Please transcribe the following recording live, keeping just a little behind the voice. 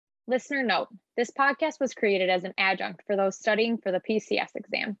Listener note, this podcast was created as an adjunct for those studying for the PCS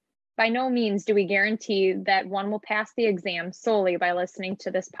exam. By no means do we guarantee that one will pass the exam solely by listening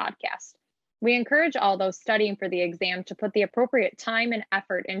to this podcast. We encourage all those studying for the exam to put the appropriate time and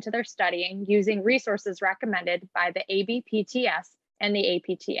effort into their studying using resources recommended by the ABPTS and the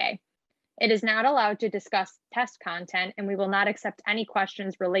APTA. It is not allowed to discuss test content, and we will not accept any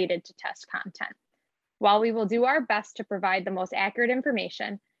questions related to test content. While we will do our best to provide the most accurate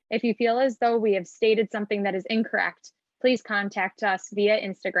information, if you feel as though we have stated something that is incorrect, please contact us via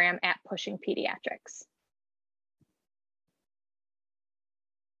Instagram at Pushing Pediatrics.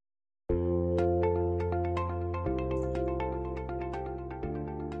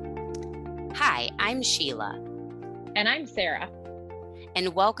 Hi, I'm Sheila. And I'm Sarah.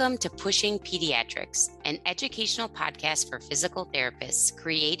 And welcome to Pushing Pediatrics, an educational podcast for physical therapists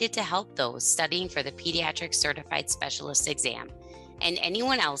created to help those studying for the Pediatric Certified Specialist exam and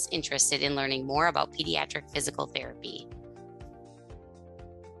anyone else interested in learning more about pediatric physical therapy.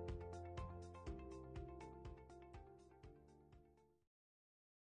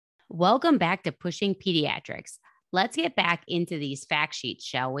 Welcome back to Pushing Pediatrics. Let's get back into these fact sheets,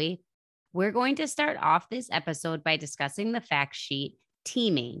 shall we? We're going to start off this episode by discussing the fact sheet,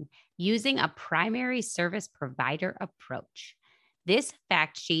 teaming, using a primary service provider approach. This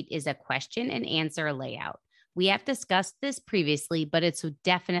fact sheet is a question and answer layout. We have discussed this previously, but it's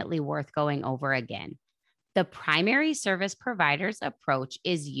definitely worth going over again. The primary service provider's approach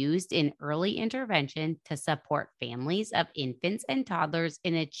is used in early intervention to support families of infants and toddlers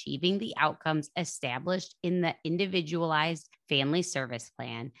in achieving the outcomes established in the Individualized Family Service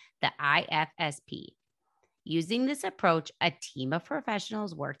Plan, the IFSP. Using this approach, a team of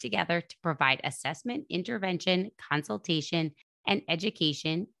professionals work together to provide assessment, intervention, consultation, and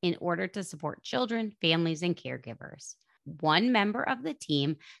education in order to support children, families, and caregivers. One member of the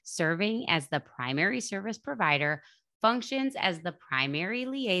team, serving as the primary service provider, functions as the primary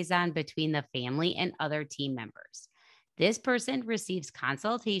liaison between the family and other team members. This person receives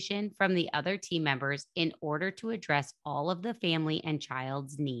consultation from the other team members in order to address all of the family and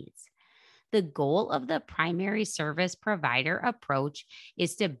child's needs. The goal of the primary service provider approach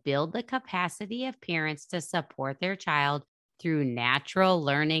is to build the capacity of parents to support their child through natural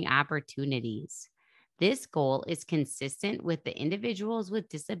learning opportunities. This goal is consistent with the Individuals with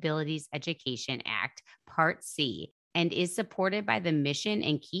Disabilities Education Act, Part C, and is supported by the mission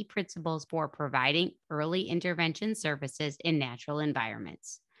and key principles for providing early intervention services in natural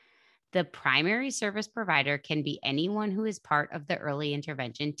environments. The primary service provider can be anyone who is part of the early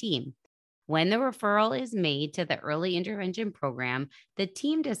intervention team. When the referral is made to the early intervention program, the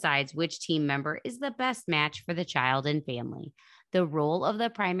team decides which team member is the best match for the child and family. The role of the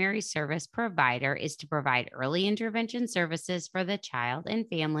primary service provider is to provide early intervention services for the child and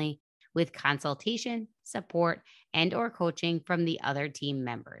family with consultation, support, and/or coaching from the other team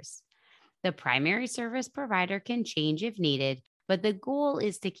members. The primary service provider can change if needed, but the goal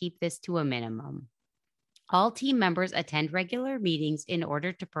is to keep this to a minimum. All team members attend regular meetings in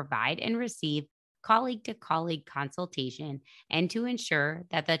order to provide and receive colleague-to-colleague consultation and to ensure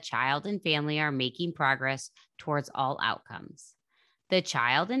that the child and family are making progress towards all outcomes. The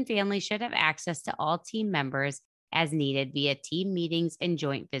child and family should have access to all team members as needed via team meetings and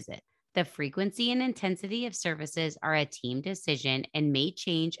joint visits. The frequency and intensity of services are a team decision and may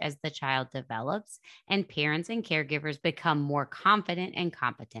change as the child develops and parents and caregivers become more confident and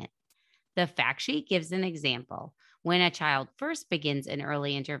competent. The fact sheet gives an example. When a child first begins an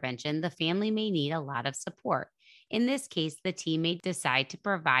early intervention, the family may need a lot of support. In this case, the team may decide to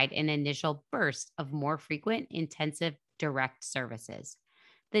provide an initial burst of more frequent, intensive, direct services.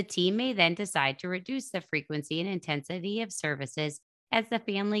 The team may then decide to reduce the frequency and intensity of services as the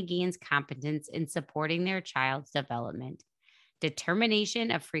family gains competence in supporting their child's development.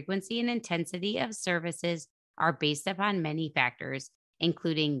 Determination of frequency and intensity of services are based upon many factors,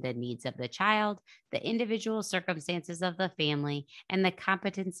 including the needs of the child, the individual circumstances of the family, and the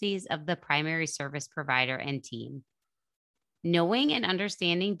competencies of the primary service provider and team. Knowing and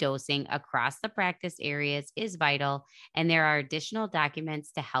understanding dosing across the practice areas is vital, and there are additional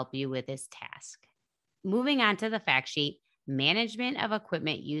documents to help you with this task. Moving on to the fact sheet, management of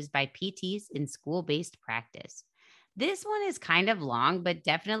equipment used by PTs in school-based practice. This one is kind of long, but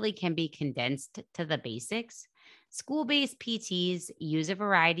definitely can be condensed to the basics. School-based PTs use a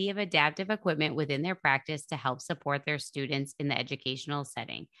variety of adaptive equipment within their practice to help support their students in the educational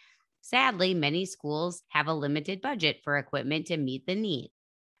setting. Sadly, many schools have a limited budget for equipment to meet the need.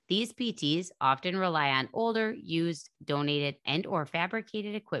 These PTs often rely on older, used, donated, and/or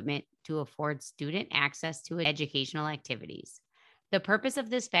fabricated equipment to afford student access to educational activities. The purpose of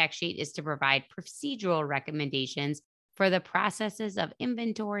this fact sheet is to provide procedural recommendations for the processes of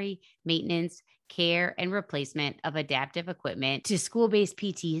inventory, maintenance, care, and replacement of adaptive equipment to school-based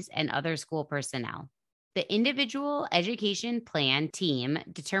PTs and other school personnel. The individual education plan team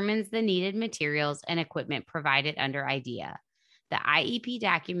determines the needed materials and equipment provided under IDEA. The IEP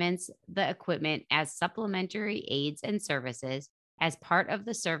documents the equipment as supplementary aids and services as part of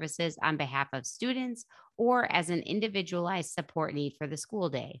the services on behalf of students or as an individualized support need for the school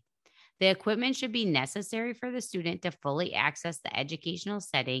day. The equipment should be necessary for the student to fully access the educational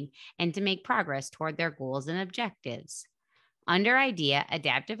setting and to make progress toward their goals and objectives. Under IDEA,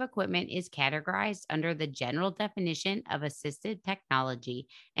 adaptive equipment is categorized under the general definition of assisted technology,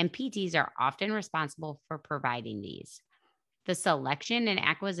 and PTs are often responsible for providing these. The selection and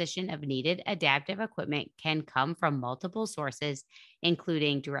acquisition of needed adaptive equipment can come from multiple sources,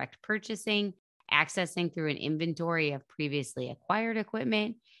 including direct purchasing, accessing through an inventory of previously acquired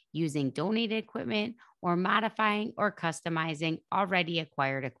equipment, using donated equipment, or modifying or customizing already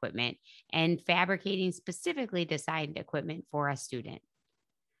acquired equipment, and fabricating specifically designed equipment for a student.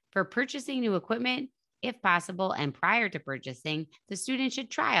 For purchasing new equipment, if possible and prior to purchasing, the student should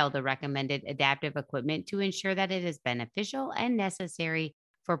trial the recommended adaptive equipment to ensure that it is beneficial and necessary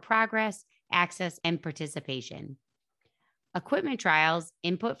for progress, access, and participation. Equipment trials,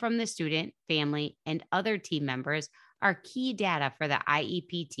 input from the student, family, and other team members are key data for the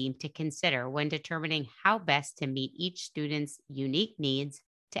IEP team to consider when determining how best to meet each student's unique needs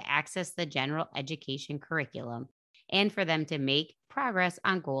to access the general education curriculum and for them to make progress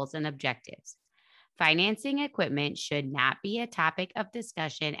on goals and objectives. Financing equipment should not be a topic of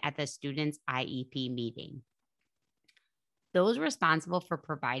discussion at the student's IEP meeting. Those responsible for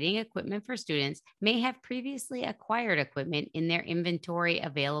providing equipment for students may have previously acquired equipment in their inventory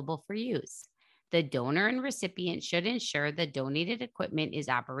available for use. The donor and recipient should ensure the donated equipment is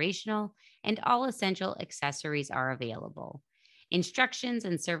operational and all essential accessories are available. Instructions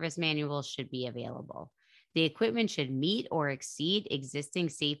and service manuals should be available. The equipment should meet or exceed existing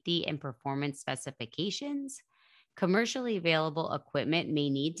safety and performance specifications. Commercially available equipment may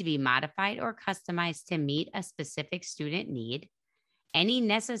need to be modified or customized to meet a specific student need. Any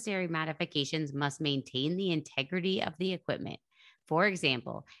necessary modifications must maintain the integrity of the equipment. For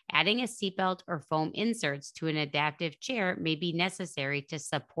example, adding a seatbelt or foam inserts to an adaptive chair may be necessary to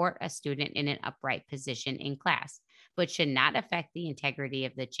support a student in an upright position in class, but should not affect the integrity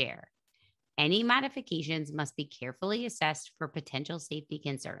of the chair. Any modifications must be carefully assessed for potential safety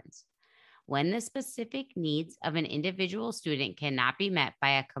concerns. When the specific needs of an individual student cannot be met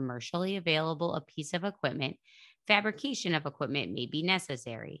by a commercially available piece of equipment, fabrication of equipment may be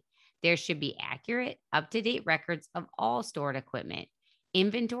necessary. There should be accurate, up-to-date records of all stored equipment.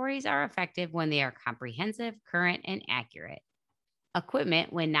 Inventories are effective when they are comprehensive, current, and accurate.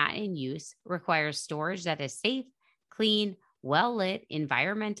 Equipment, when not in use, requires storage that is safe, clean, well-lit,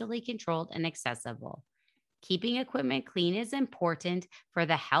 environmentally controlled, and accessible. Keeping equipment clean is important for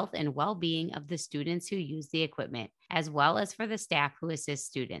the health and well-being of the students who use the equipment, as well as for the staff who assist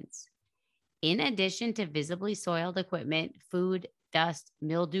students. In addition to visibly soiled equipment, food, dust,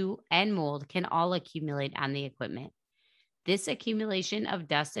 mildew, and mold can all accumulate on the equipment. This accumulation of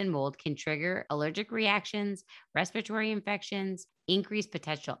dust and mold can trigger allergic reactions, respiratory infections, increase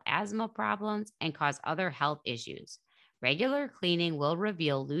potential asthma problems, and cause other health issues. Regular cleaning will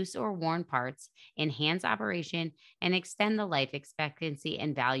reveal loose or worn parts, enhance operation, and extend the life expectancy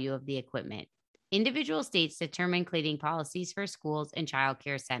and value of the equipment. Individual states determine cleaning policies for schools and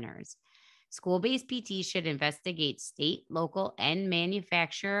childcare centers. School-based PTs should investigate state, local, and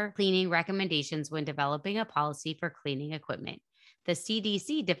manufacturer cleaning recommendations when developing a policy for cleaning equipment. The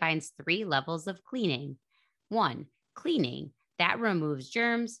CDC defines 3 levels of cleaning. 1, cleaning. That removes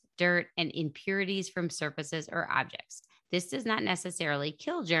germs, dirt, and impurities from surfaces or objects. This does not necessarily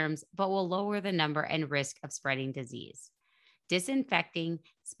kill germs, but will lower the number and risk of spreading disease. Disinfecting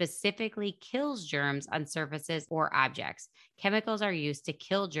specifically kills germs on surfaces or objects. Chemicals are used to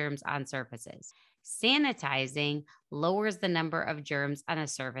kill germs on surfaces. Sanitizing lowers the number of germs on a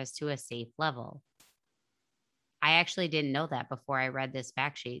surface to a safe level. I actually didn't know that before I read this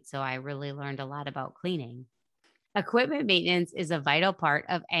fact sheet, so I really learned a lot about cleaning. Equipment maintenance is a vital part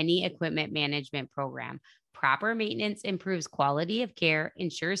of any equipment management program. Proper maintenance improves quality of care,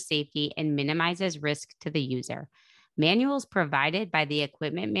 ensures safety, and minimizes risk to the user. Manuals provided by the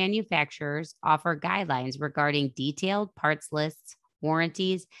equipment manufacturers offer guidelines regarding detailed parts lists,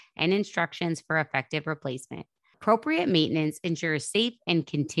 warranties, and instructions for effective replacement. Appropriate maintenance ensures safe and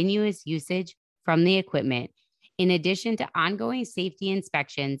continuous usage from the equipment. In addition to ongoing safety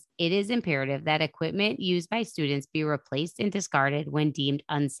inspections, it is imperative that equipment used by students be replaced and discarded when deemed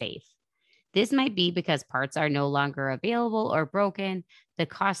unsafe. This might be because parts are no longer available or broken. The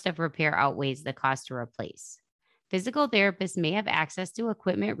cost of repair outweighs the cost to replace. Physical therapists may have access to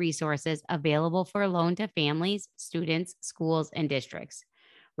equipment resources available for loan to families, students, schools, and districts.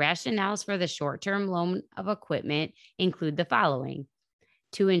 Rationales for the short-term loan of equipment include the following: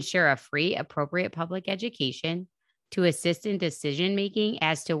 to ensure a free, appropriate public education, to assist in decision-making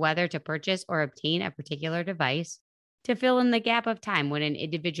as to whether to purchase or obtain a particular device, to fill in the gap of time when an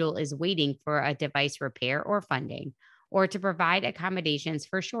individual is waiting for a device repair or funding, or to provide accommodations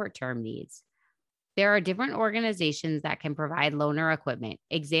for short-term needs. There are different organizations that can provide loaner equipment.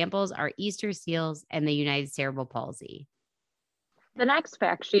 Examples are Easter Seals and the United Cerebral Palsy. The next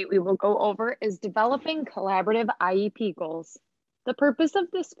fact sheet we will go over is developing collaborative IEP goals. The purpose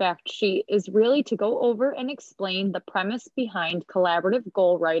of this fact sheet is really to go over and explain the premise behind collaborative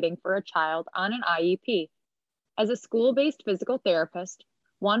goal writing for a child on an IEP. As a school-based physical therapist,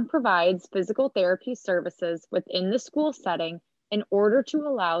 one provides physical therapy services within the school setting in order to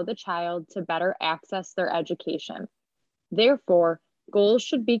allow the child to better access their education. Therefore, goals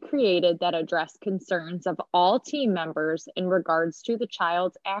should be created that address concerns of all team members in regards to the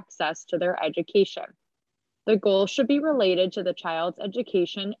child's access to their education. The goal should be related to the child's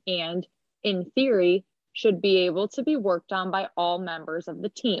education and, in theory, should be able to be worked on by all members of the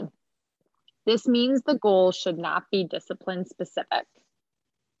team. This means the goal should not be discipline specific.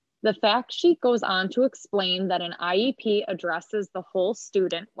 The fact sheet goes on to explain that an IEP addresses the whole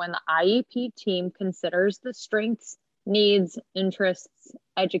student when the IEP team considers the strengths, needs, interests,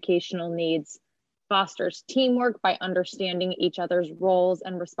 educational needs, fosters teamwork by understanding each other's roles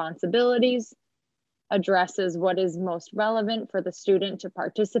and responsibilities, addresses what is most relevant for the student to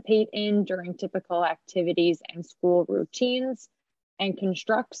participate in during typical activities and school routines, and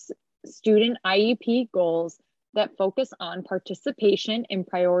constructs student IEP goals that focus on participation in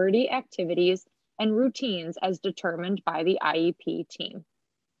priority activities and routines as determined by the IEP team.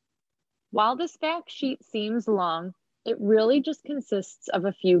 While this fact sheet seems long, it really just consists of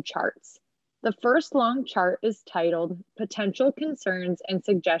a few charts. The first long chart is titled Potential Concerns and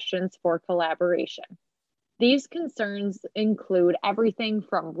Suggestions for Collaboration. These concerns include everything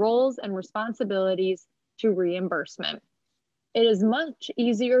from roles and responsibilities to reimbursement. It is much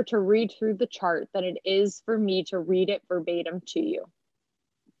easier to read through the chart than it is for me to read it verbatim to you.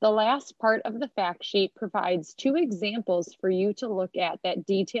 The last part of the fact sheet provides 2 examples for you to look at that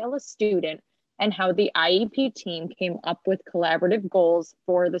detail a student and how the IEP team came up with collaborative goals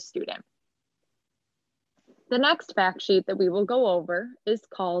for the student. The next fact sheet that we will go over is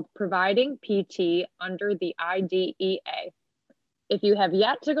called Providing PT under the IDEA. If you have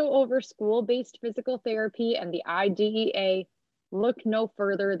yet to go over school-based physical therapy and the IDEA, look no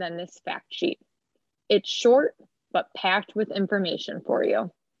further than this fact sheet. It's short, but packed with information for you.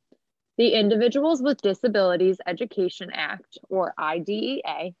 The Individuals with Disabilities Education Act, or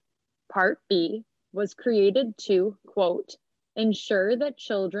IDEA, Part B, was created to, quote, ensure that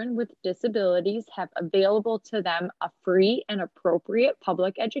children with disabilities have available to them a free and appropriate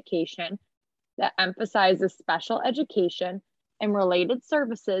public education that emphasizes special education and related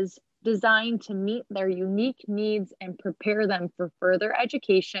services designed to meet their unique needs and prepare them for further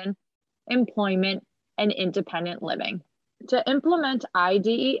education, employment, and independent living. To implement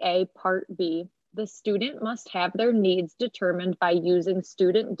IDEA Part B, the student must have their needs determined by using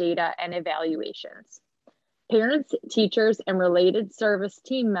student data and evaluations. Parents, teachers, and related service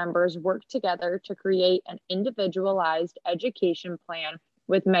team members work together to create an individualized education plan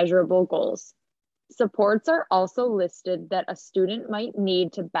with measurable goals. Supports are also listed that a student might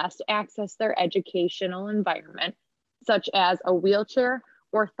need to best access their educational environment, such as a wheelchair,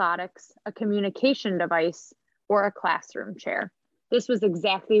 orthotics, a communication device, or a classroom chair. This was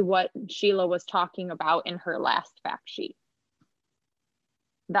exactly what Sheila was talking about in her last fact sheet.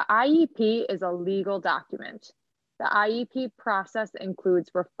 The IEP is a legal document. The IEP process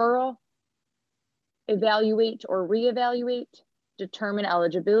includes referral, evaluate or reevaluate, determine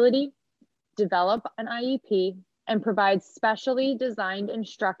eligibility, develop an IEP, and provide specially designed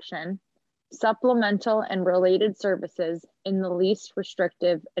instruction, supplemental and related services in the least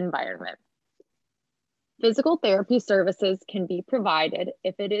restrictive environment. Physical therapy services can be provided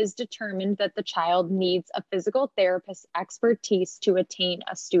if it is determined that the child needs a physical therapist's expertise to attain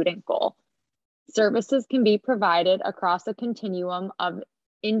a student goal. Services can be provided across a continuum of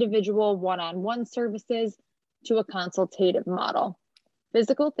individual one-on-one services to a consultative model.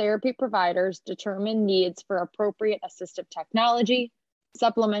 Physical therapy providers determine needs for appropriate assistive technology,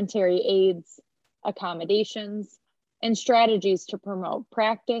 supplementary aids, accommodations, and strategies to promote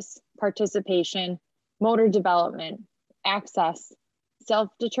practice, participation, motor development, access,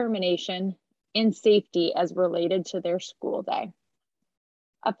 self-determination, and safety as related to their school day.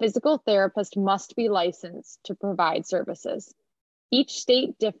 A physical therapist must be licensed to provide services. Each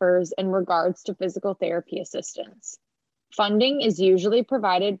state differs in regards to physical therapy assistance. Funding is usually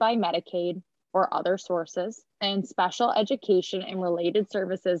provided by Medicaid or other sources, and special education and related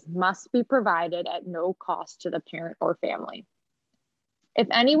services must be provided at no cost to the parent or family. If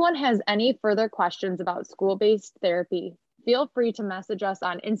anyone has any further questions about school-based therapy, feel free to message us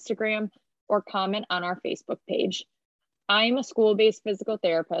on Instagram or comment on our Facebook page. I'm a school-based physical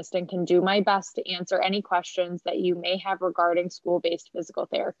therapist and can do my best to answer any questions that you may have regarding school-based physical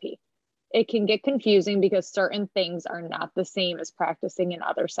therapy. It can get confusing because certain things are not the same as practicing in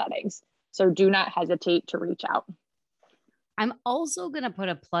other settings, so do not hesitate to reach out. I'm also going to put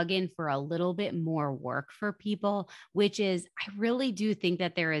a plug in for a little bit more work for people, which is I really do think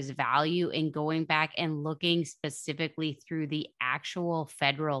that there is value in going back and looking specifically through the actual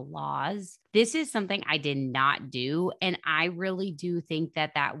federal laws. This is something I did not do, and I really do think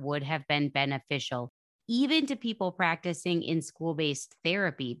that that would have been beneficial, even to people practicing in school-based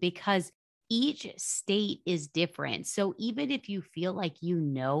therapy, because each state is different. So even if you feel like you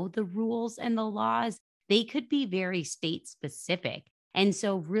know the rules and the laws, they could be very state specific. And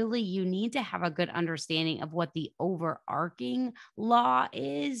so, really, you need to have a good understanding of what the overarching law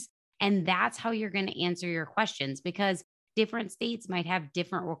is. And that's how you're going to answer your questions, because different states might have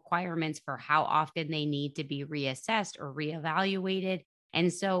different requirements for how often they need to be reassessed or reevaluated.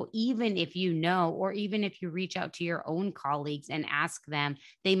 And so, even if you know, or even if you reach out to your own colleagues and ask them,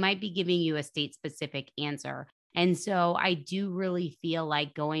 they might be giving you a state specific answer. And so I do really feel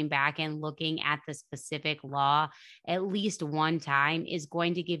like going back and looking at the specific law at least one time is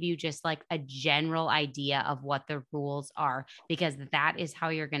going to give you just like a general idea of what the rules are, because that is how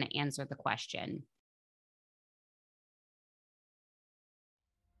you're going to answer the question.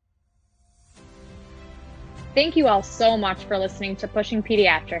 Thank you all so much for listening to Pushing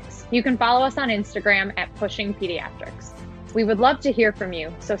Pediatrics. You can follow us on Instagram at Pushing Pediatrics. We would love to hear from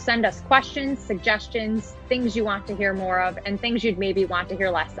you, so send us questions, suggestions, things you want to hear more of, and things you'd maybe want to hear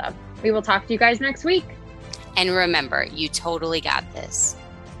less of. We will talk to you guys next week. And remember, you totally got this.